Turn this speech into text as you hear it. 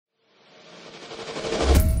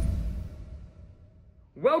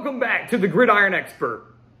Welcome back to the Gridiron Expert.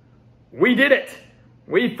 We did it.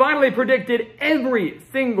 We finally predicted every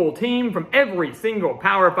single team from every single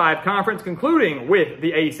Power 5 conference, concluding with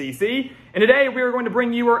the ACC. And today we are going to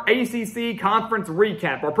bring you our ACC conference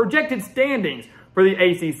recap, our projected standings for the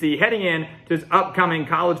ACC heading in to this upcoming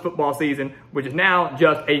college football season, which is now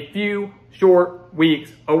just a few short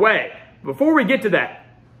weeks away. Before we get to that,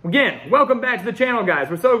 again, welcome back to the channel, guys.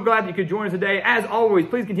 We're so glad that you could join us today. As always,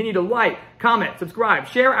 please continue to like, comment, subscribe,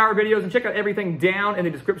 share our videos, and check out everything down in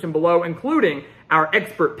the description below, including our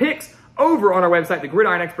expert picks over on our website,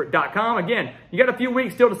 thegridironexpert.com. Again, you got a few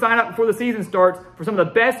weeks still to sign up before the season starts for some of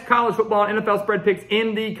the best college football and NFL spread picks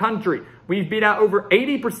in the country. We've beat out over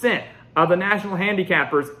 80% of the national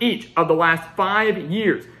handicappers each of the last 5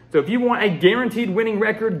 years. So if you want a guaranteed winning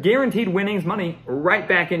record, guaranteed winnings, money right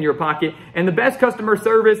back in your pocket, and the best customer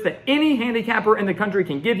service that any handicapper in the country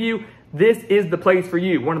can give you, this is the place for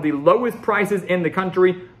you. One of the lowest prices in the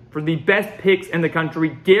country for the best picks in the country,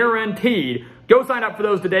 guaranteed. Go sign up for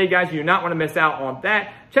those today, guys. You do not want to miss out on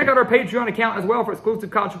that. Check out our Patreon account as well for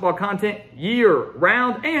exclusive college football content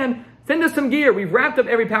year-round, and send us some gear. We've wrapped up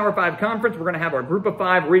every Power 5 conference. We're going to have our Group of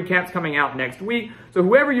 5 recaps coming out next week. So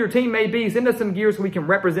whoever your team may be, send us some gear so we can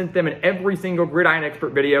represent them in every single Gridiron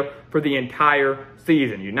Expert video for the entire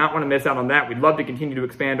season. You do not want to miss out on that. We'd love to continue to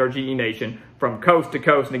expand our GE Nation from coast to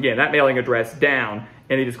coast. And again, that mailing address down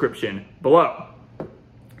in the description below.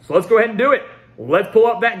 So let's go ahead and do it. Let's pull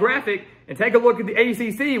up that graphic and take a look at the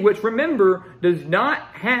ACC, which, remember, does not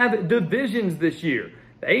have divisions this year.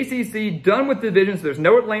 The ACC done with divisions. There's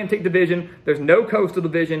no Atlantic division. There's no Coastal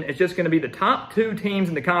division. It's just going to be the top 2 teams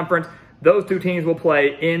in the conference. Those 2 teams will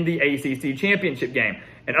play in the ACC championship game.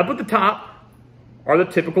 And up at the top are the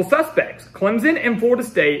typical suspects. Clemson and Florida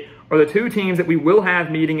State are the 2 teams that we will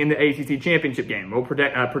have meeting in the ACC championship game. We'll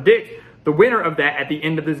predict the winner of that at the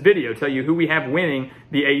end of this video, tell you who we have winning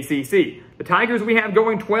the ACC. The Tigers we have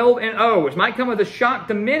going 12-0, which might come as a shock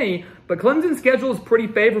to many, but Clemson's schedule is pretty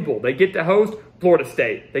favorable. They get to host Florida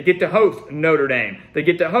State. They get to host Notre Dame. They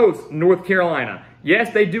get to host North Carolina.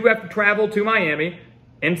 Yes, they do have to travel to Miami,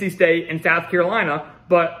 NC State, and South Carolina,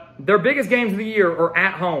 but their biggest games of the year are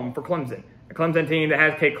at home for Clemson. A Clemson team that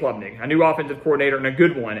has Kate Klubnik, a new offensive coordinator and a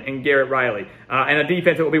good one in Garrett Riley, and a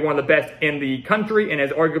defense that will be one of the best in the country and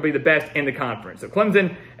is arguably the best in the conference. So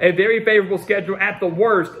Clemson, a very favorable schedule. At the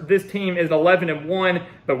worst, this team is 11-1,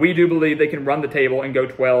 but we do believe they can run the table and go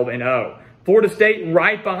 12-0. Florida State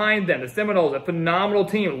right behind them. The Seminoles, a phenomenal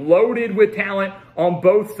team, loaded with talent on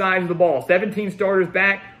both sides of the ball. 17 starters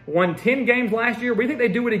back, won 10 games last year. We think they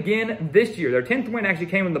do it again this year. Their 10th win actually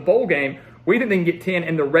came in the bowl game. We think they can get 10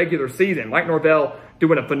 in the regular season. Mike Norvell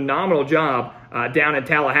doing a phenomenal job down in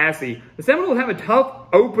Tallahassee. The Seminoles have a tough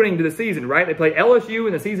opening to the season, right? They play LSU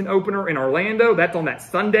in the season opener in Orlando. That's on that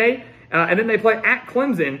Sunday. And then they play at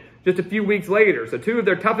Clemson just a few weeks later. So 2 of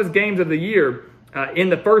their toughest games of the year in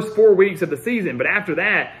the first 4 weeks of the season. But after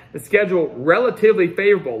that, the schedule relatively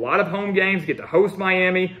favorable. A lot of home games. Get to host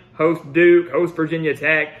Miami, host Duke, host Virginia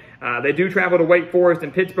Tech. They do travel to Wake Forest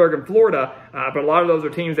and Pittsburgh and Florida, but a lot of those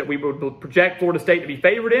are teams that we would project Florida State to be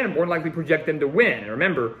favored in and more than likely project them to win. And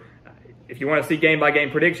remember, if you want to see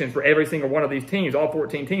game-by-game predictions for every single one of these teams, all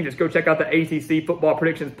 14 teams, just go check out the ACC Football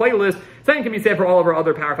Predictions playlist. Same can be said for all of our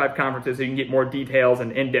other Power 5 conferences, so you can get more details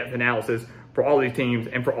and in-depth analysis for all these teams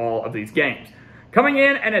and for all of these games. Coming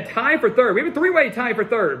in and a tie for third. We have a 3-way tie for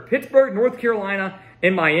third. Pittsburgh, North Carolina,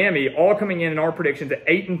 and Miami all coming in our predictions at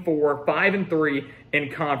 8-4, 5-3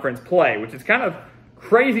 in conference play, which is kind of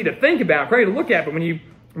crazy to think about, crazy to look at, but when you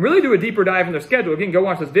really do a deeper dive in their schedule, again, go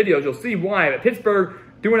watch those videos, you'll see why. But Pittsburgh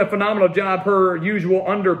doing a phenomenal job per usual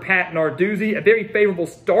under Pat Narduzzi. A very favorable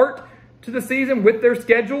start to the season with their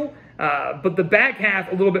schedule, but the back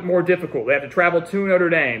half a little bit more difficult. They have to travel to Notre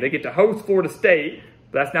Dame. They get to host Florida State.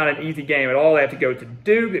 But that's not an easy game at all. They have to go to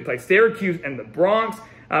Duke. They play Syracuse and the Bronx.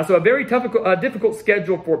 So a very difficult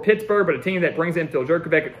schedule for Pittsburgh, but a team that brings in Phil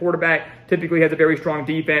Jurkovec at quarterback, typically has a very strong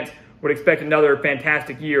defense. Would expect another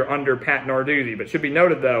fantastic year under Pat Narduzzi. But it should be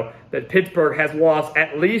noted, though, that Pittsburgh has lost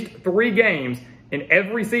at least 3 games in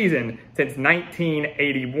every season since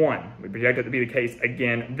 1981. We project it to be the case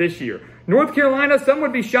again this year. North Carolina, some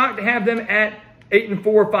would be shocked to have them at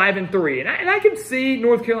 8-4, 5-3. And I can see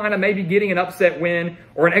North Carolina maybe getting an upset win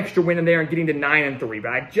or an extra win in there and getting to 9-3.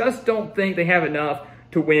 But I just don't think they have enough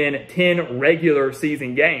to win 10 regular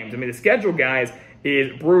season games. I mean, the schedule, guys,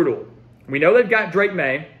 is brutal. We know they've got Drake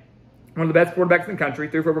May, one of the best quarterbacks in the country,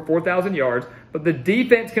 threw for over 4,000 yards. But the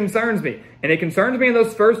defense concerns me. And it concerns me in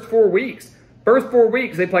those first 4 weeks. First 4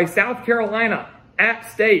 weeks, they play South Carolina, App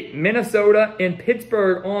State, Minnesota, and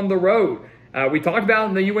Pittsburgh on the road. We talked about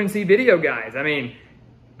in the UNC video, guys. I mean,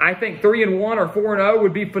 I think 3-1 or 4-0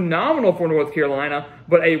 would be phenomenal for North Carolina,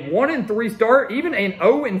 but a 1-3 start, even an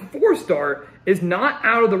 0-4 start, is not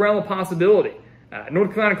out of the realm of possibility.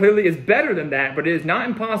 North Carolina clearly is better than that, but it is not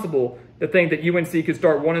impossible to think that UNC could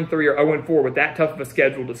start 1-3 or 0-4 with that tough of a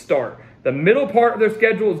schedule to start. The middle part of their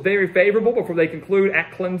schedule is very favorable before they conclude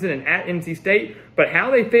at Clemson and at NC State, but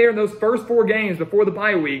how they fare in those first 4 games before the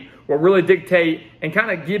bye week will really dictate and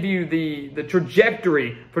kind of give you the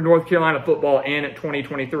trajectory for North Carolina football in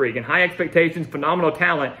 2023. Again, high expectations, phenomenal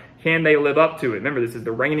talent. Can they live up to it? Remember, this is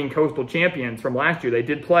the reigning Coastal champions from last year. They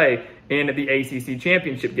did play in the ACC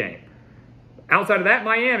championship game. Outside of that,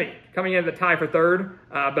 Miami coming in at the tie for 3rd,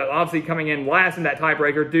 but obviously coming in last in that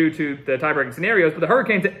tiebreaker due to the tiebreaking scenarios. But the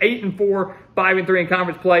Hurricanes at 8-4, 5-3 in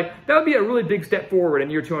conference play, that would be a really big step forward in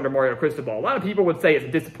year 2 under Mario Cristobal. A lot of people would say it's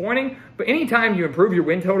disappointing, but anytime you improve your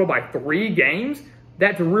win total by 3 games,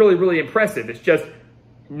 that's really, really impressive. It's just,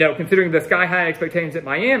 considering the sky-high expectations at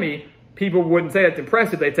Miami, people wouldn't say it's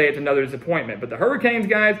impressive. They'd say it's another disappointment. But the Hurricanes,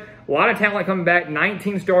 guys, a lot of talent coming back,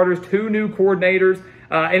 19 starters, 2 new coordinators.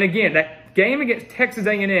 And again, that game against Texas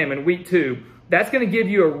A&M in week 2, that's going to give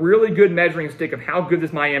you a really good measuring stick of how good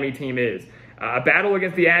this Miami team is. A battle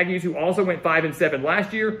against the Aggies, who also went 5-7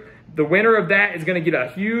 last year. The winner of that is going to get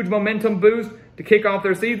a huge momentum boost to kick off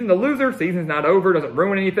their season. The loser, season's not over, doesn't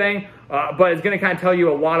ruin anything, but it's going to kind of tell you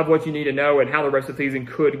a lot of what you need to know and how the rest of the season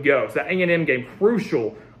could go. So that A&M game,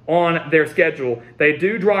 crucial on their schedule. They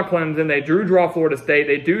do draw Clemson, they do draw Florida State,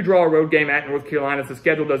 they do draw a road game at North Carolina, so the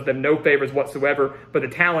schedule does them no favors whatsoever, but the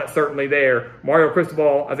talent's certainly there. Mario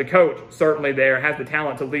Cristobal, as a coach, certainly there, has the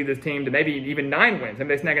talent to lead this team to maybe even 9 wins.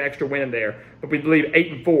 Maybe they snag an extra win in there, but we believe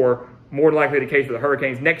 8-4, more than likely the case for the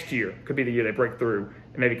Hurricanes next year, could be the year they break through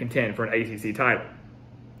and maybe contend for an ACC title.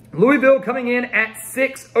 Louisville coming in at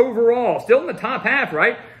 6 overall, still in the top half,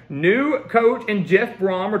 right? New coach and Jeff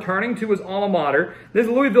Brom returning to his alma mater. This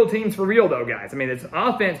Louisville team's for real, though, guys. I mean, it's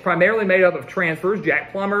offense primarily made up of transfers.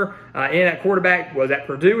 Jack Plummer in at quarterback was at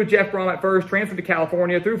Purdue with Jeff Brom at first, transferred to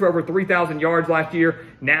California, threw for over 3,000 yards last year,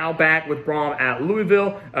 now back with Brom at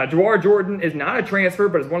Louisville. Jawar Jordan is not a transfer,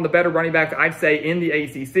 but is one of the better running backs, I'd say, in the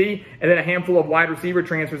ACC. And then a handful of wide receiver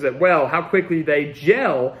transfers as well. How quickly they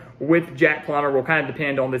gel with Jack Plummer will kind of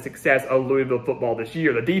depend on the success of Louisville football this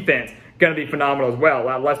year. The defense going to be phenomenal as well.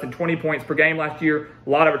 Less than 20 points per game last year. A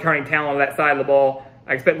lot of returning talent on that side of the ball.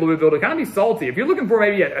 I expect Louisville to kind of be salty. If you're looking for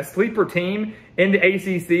maybe a sleeper team in the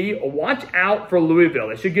ACC, watch out for Louisville.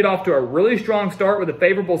 They should get off to a really strong start with a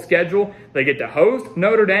favorable schedule. They get to host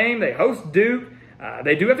Notre Dame. They host Duke.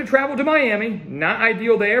 They do have to travel to Miami. Not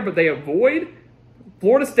ideal there, but they avoid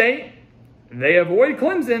Florida State. They avoid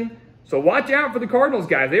Clemson. So watch out for the Cardinals,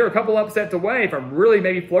 guys. They are a couple upsets away from really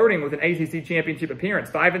maybe flirting with an ACC championship appearance.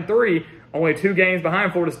 5-3, only 2 games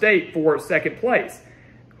behind Florida State for 2nd place.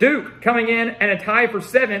 Duke coming in at a tie for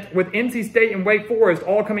 7th with NC State and Wake Forest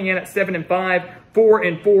all coming in at 7-5,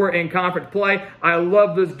 4-4 in conference play. I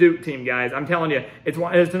love this Duke team, guys. I'm telling you, it's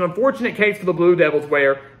an unfortunate case for the Blue Devils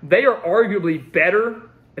where they are arguably better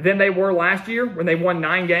than they were last year when they won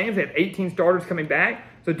 9 games. They had 18 starters coming back.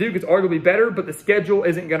 So Duke is arguably better, but the schedule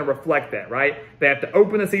isn't going to reflect that, right? They have to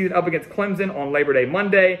open the season up against Clemson on Labor Day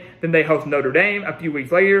Monday. Then they host Notre Dame a few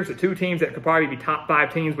weeks later. So 2 teams that could probably be top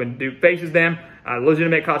 5 teams when Duke faces them.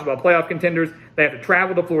 Legitimate college football playoff contenders. They have to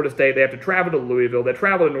travel to Florida State. They have to travel to Louisville. They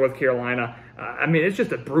travel to North Carolina. I mean, it's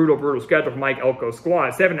just a brutal, brutal schedule for Mike Elko's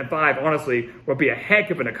squad. 7-5, honestly, would be a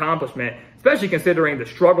heck of an accomplishment, especially considering the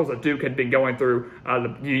struggles that Duke had been going through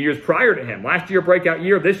the years prior to him. Last year, breakout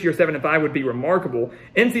year. This year, 7-5 would be remarkable.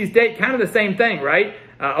 NC State, kind of the same thing, right?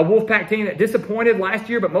 A Wolfpack team that disappointed last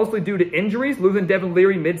year, but mostly due to injuries. Losing Devin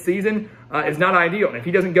Leary mid-season is not ideal. And if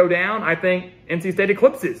he doesn't go down, I think NC State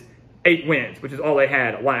eclipses 8 wins, which is all they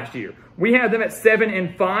had last year. We have them at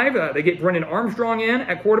 7-5. They get Brendan Armstrong in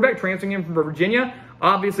at quarterback, transferring in from Virginia.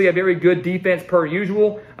 Obviously, a very good defense per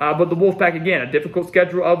usual, but the Wolfpack, again, a difficult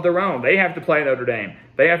schedule of their own. They have to play Notre Dame.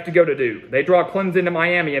 They have to go to Duke. They draw Clemson to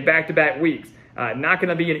Miami in back-to-back weeks. Not going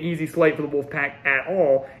to be an easy slate for the Wolfpack at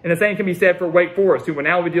all. And the same can be said for Wake Forest, who will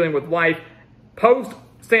now be dealing with life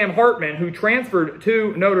post-Sam Hartman, who transferred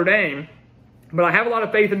to Notre Dame. But I have a lot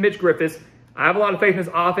of faith in Mitch Griffiths. I have a lot of faith in his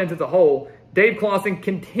offense as a whole. Dave Clawson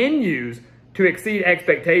continues to exceed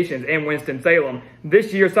expectations in Winston-Salem.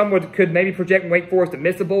 This year, someone could maybe project Wake Forest to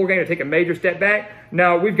miss a bowl game, to take a major step back.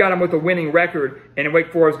 No, we've got them with a winning record, and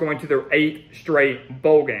Wake Forest going to their 8th straight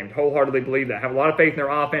bowl games. Wholeheartedly believe that. I have a lot of faith in their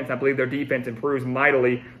offense. I believe their defense improves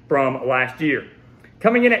mightily from last year.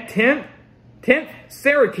 Coming in at 10th,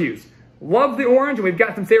 Syracuse. Love the orange, and we've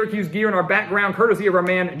got some Syracuse gear in our background, courtesy of our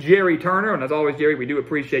man, Jerry Turner. And as always, Jerry, we do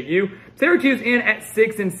appreciate you. Syracuse in at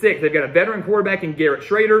 6-6. They've got a veteran quarterback in Garrett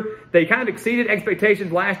Schrader. They kind of exceeded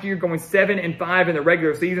expectations last year, going 7-5 in the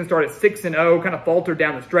regular season, started 6-0, kind of faltered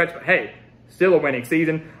down the stretch, but hey, still a winning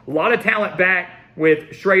season. A lot of talent back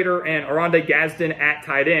with Schrader and Aronde Gadsden at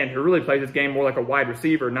tight end, who really plays this game more like a wide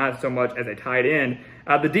receiver, not so much as a tight end.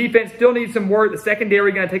 The defense still needs some work. The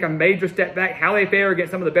secondary going to take a major step back. How they fare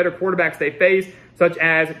against some of the better quarterbacks they face, such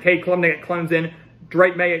as Cade Klubnik at Clemson,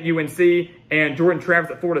 Drake May at UNC, and Jordan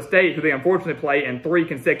Travis at Florida State, who they unfortunately play in 3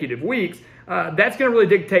 consecutive weeks. That's going to really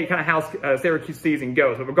dictate kind of how Syracuse season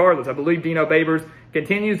goes. But regardless, I believe Dino Babers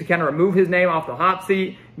continues to kind of remove his name off the hot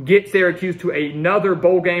seat, get Syracuse to another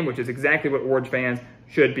bowl game, which is exactly what Orange fans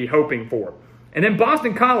should be hoping for. And then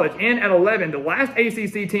Boston College in at 11, the last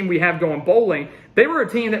ACC team we have going bowling. They were a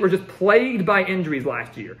team that were just plagued by injuries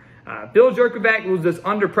last year. Bill Jerkovac was just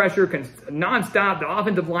under pressure nonstop. The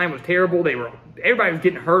offensive line was terrible. Everybody was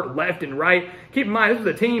getting hurt left and right. Keep in mind, this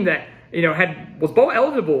was a team that was bowl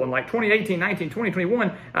eligible in like 2018, 19,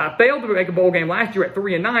 2021. Failed to make a bowl game last year at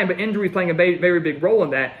 3-9, but injuries playing a very big role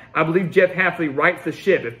in that. I believe Jeff Hafley rights the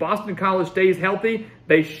ship. If Boston College stays healthy,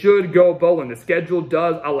 they should go bowling. The schedule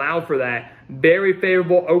does allow for that. Very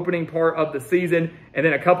favorable opening part of the season, and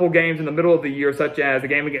then a couple games in the middle of the year, such as the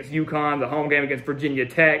game against UConn, the home game against Virginia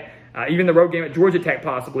Tech, even the road game at Georgia Tech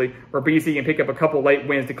possibly, where BC can pick up a couple late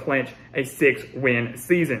wins to clinch a 6-win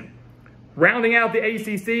season. Rounding out the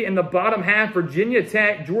ACC in the bottom half, Virginia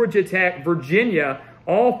Tech, Georgia Tech, Virginia,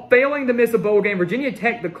 all failing to miss a bowl game. Virginia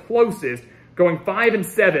Tech the closest, going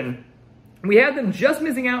 5-7. We had them just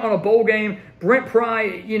missing out on a bowl game. Brent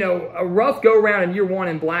Pry, a rough go-around in year 1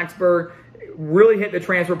 in Blacksburg. Really hit the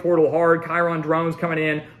transfer portal hard. Kyron Drones coming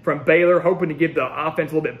in from Baylor, hoping to give the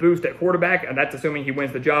offense a little bit boost at quarterback, and that's assuming he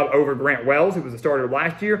wins the job over Grant Wells, who was the starter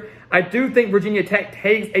last year. I do think Virginia Tech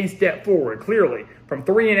takes a step forward, clearly. From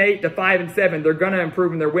 3-8 to 5-7, they're going to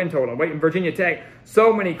improve in their win total. Waiting Virginia Tech,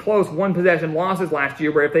 so many close one-possession losses last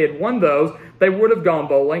year, where if they had won those, they would have gone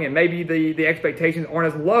bowling, and maybe the expectations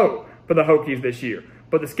aren't as low for the Hokies this year.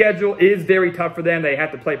 But the schedule is very tough for them. They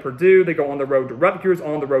have to play Purdue. They go on the road to Rutgers,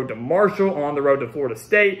 on the road to Marshall, on the road to Florida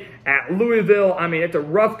State, at Louisville. I mean, it's a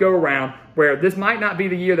rough go-around where this might not be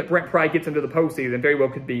the year that Brent Pry gets into the postseason. Very well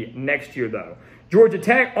could be next year, though. Georgia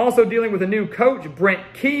Tech also dealing with a new coach,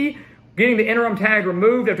 Brent Key, getting the interim tag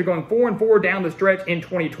removed after going 4-4 down the stretch in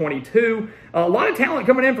 2022. A lot of talent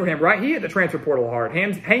coming in for him, right? He hit the transfer portal hard.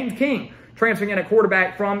 Haynes King transferring in a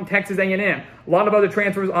quarterback from Texas A&M. A lot of other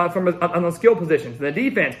transfers on the skill positions. The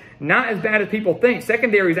defense, not as bad as people think.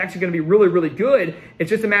 Secondary is actually going to be really good. It's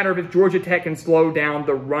just a matter of if Georgia Tech can slow down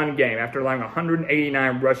the run game after allowing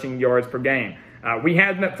 189 rushing yards per game. We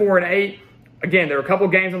had them at 4-8. Again, there are a couple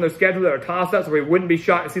games on their schedule that are toss-ups, so we wouldn't be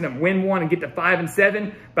shocked to see them win one and get to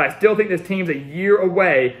 5-7. But I still think this team's a year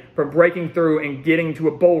away from breaking through and getting to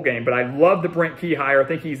a bowl game. But I love the Brent Key hire. I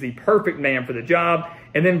think he's the perfect man for the job.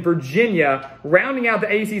 And then Virginia, rounding out the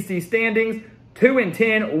ACC standings,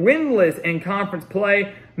 2-10, winless in conference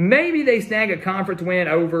play. Maybe they snag a conference win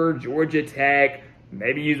over Georgia Tech.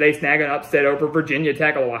 Maybe they snag an upset over Virginia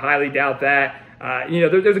Tech, although I highly doubt that.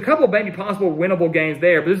 There's a couple of maybe possible winnable games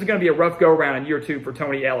there, but this is going to be a rough go-around in year 2 for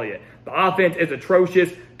Tony Elliott. The offense is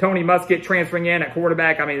atrocious. Tony Muskett transferring in at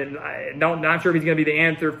quarterback. I mean, not sure if he's going to be the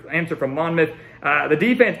answer from Monmouth. The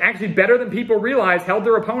defense, actually better than people realize, held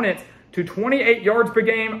their opponents to 28 yards per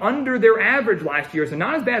game, under their average last year. So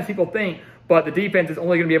not as bad as people think, but the defense is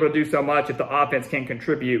only going to be able to do so much if the offense can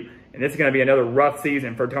contribute. And this is going to be another rough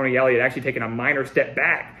season for Tony Elliott, actually taking a minor step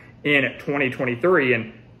back in 2023.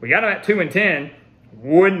 And we got them at 2-10.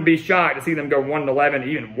 Wouldn't be shocked to see them go 1-11,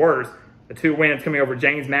 even worse. The 2 wins coming over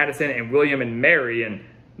James Madison and William and Mary, and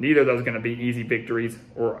neither of those are going to be easy victories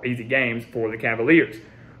or easy games for the Cavaliers.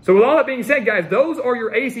 So with all that being said, guys, those are your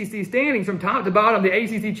ACC standings from top to bottom. The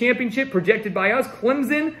ACC championship projected by us,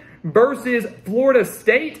 Clemson versus Florida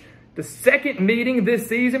State. The second meeting this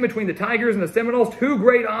season between the Tigers and the Seminoles. 2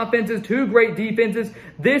 great offenses, 2 great defenses.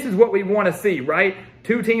 This is what we want to see, right?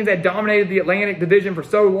 2 teams that dominated the Atlantic Division for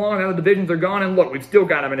so long. Now the divisions are gone, and look, we've still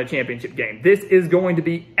got them in a championship game. This is going to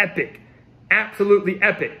be epic. Absolutely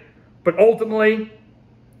epic. But ultimately,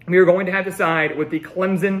 we are going to have to side with the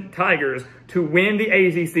Clemson Tigers to win the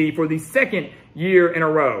ACC for the 2nd year in a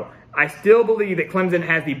row. I still believe that Clemson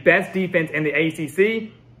has the best defense in the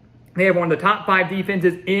ACC. They have one of the top 5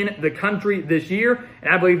 defenses in the country this year,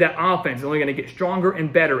 and I believe that offense is only going to get stronger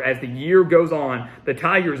and better as the year goes on. The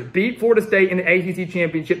Tigers beat Florida State in the ACC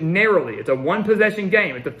championship narrowly. It's a one-possession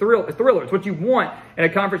game. It's a thriller. It's what you want in a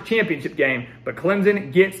conference championship game, but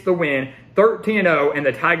Clemson gets the win, 13-0, and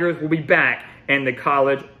the Tigers will be back and the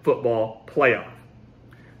college football playoff.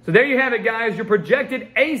 So there you have it, guys, your projected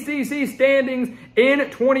ACC standings in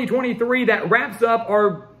 2023. That wraps up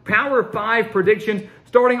our Power 5 predictions.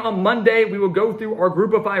 Starting on Monday, we will go through our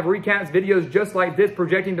Group of 5 recaps videos just like this,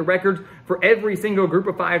 projecting the records for every single Group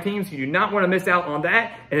of 5 team, so you do not want to miss out on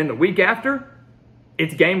that. And then the week after,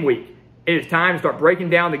 it's game week. It is time to start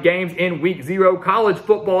breaking down the games in week 0. College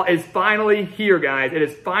football is finally here, guys. It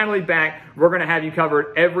is finally back. We're going to have you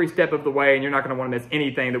covered every step of the way, and you're not going to want to miss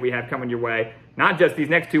anything that we have coming your way, not just these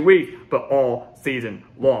next 2 weeks, but all season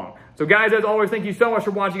long. So, guys, as always, thank you so much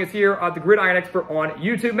for watching us here at the Gridiron Expert on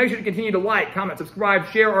YouTube. Make sure to continue to like, comment, subscribe,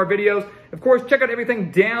 share our videos. Of course, check out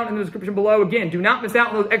everything down in the description below. Again, do not miss out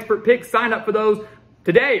on those expert picks. Sign up for those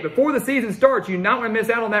today, before the season starts. You do not want to miss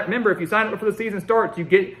out on that. Remember, if you sign up before the season starts, you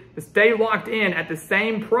get to stay locked in at the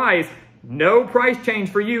same price. No price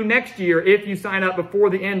change for you next year if you sign up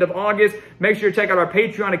before the end of August. Make sure to check out our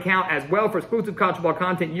Patreon account as well for exclusive college football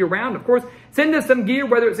content year-round. Of course, send us some gear,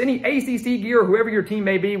 whether it's any ACC gear or whoever your team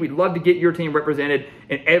may be. We'd love to get your team represented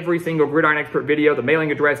in every single Gridiron Expert video. The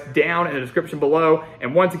mailing address down in the description below.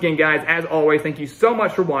 And once again, guys, as always, thank you so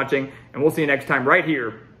much for watching, and we'll see you next time right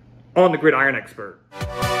here on the Gridiron Expert.